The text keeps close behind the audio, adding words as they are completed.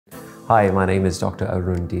Hi, my name is Dr.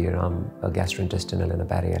 Arun Dhir. I'm a gastrointestinal and a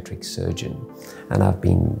bariatric surgeon, and I've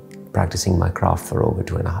been practicing my craft for over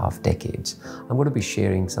 2.5 decades. I'm going to be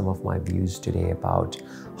sharing some of my views today about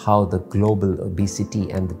how the global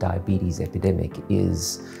obesity and the diabetes epidemic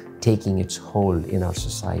is taking its hold in our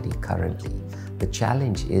society currently. The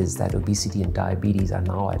challenge is that obesity and diabetes are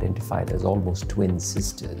now identified as almost twin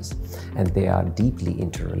sisters, and they are deeply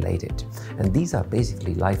interrelated. And these are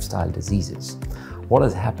basically lifestyle diseases. What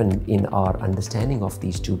has happened in our understanding of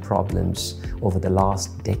these two problems over the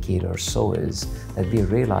last decade or so is that we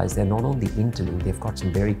realize they're not only interlinked, they've got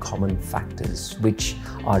some very common factors which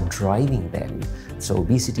are driving them. So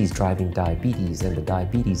obesity is driving diabetes, and the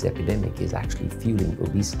diabetes epidemic is actually fueling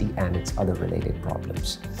obesity and its other related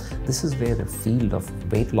problems. This is where the field of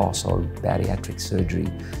weight loss or bariatric surgery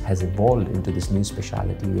has evolved into this new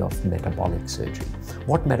specialty of metabolic surgery.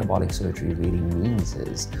 What metabolic surgery really means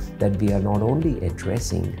is that we are not only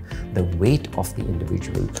addressing the weight of the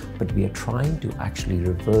individual, but we are trying to actually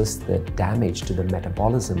reverse the damage to the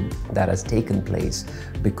metabolism that has taken place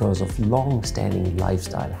because of long-standing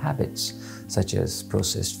lifestyle habits, such as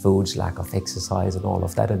processed foods, lack of exercise, and all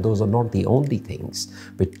of that. And those are not the only things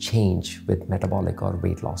which change with metabolic or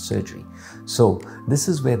weight loss surgery. So this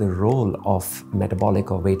is where the role of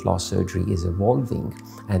metabolic or weight loss surgery is evolving,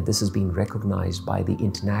 and this has been recognized by the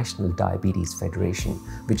International Diabetes Federation,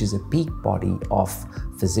 which is a peak body of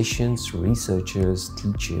physicians, researchers,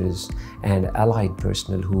 teachers, and allied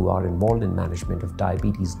personnel who are involved in management of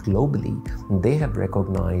diabetes globally. And they have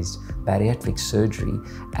recognized bariatric surgery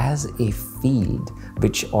as a field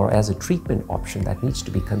or as a treatment option that needs to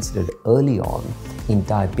be considered early on in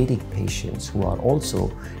diabetic patients who are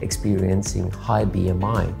also experiencing high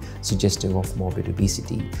BMI, suggestive of morbid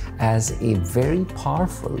obesity, as a very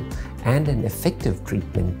powerful and an effective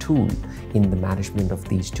treatment tool in the management of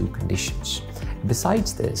these two conditions.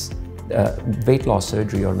 Besides this, weight loss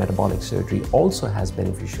surgery or metabolic surgery also has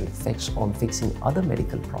beneficial effects on fixing other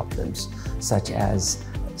medical problems such as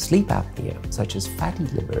sleep apnea, such as fatty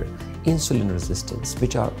liver, insulin resistance,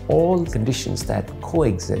 which are all conditions that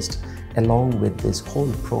coexist along with this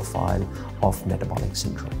whole profile of metabolic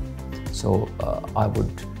syndrome. So I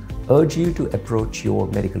would urge you to approach your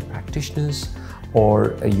medical practitioners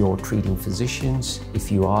or your treating physicians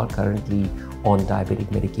if you are currently on diabetic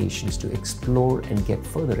medications to explore and get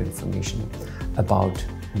further information about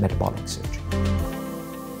metabolic surgery.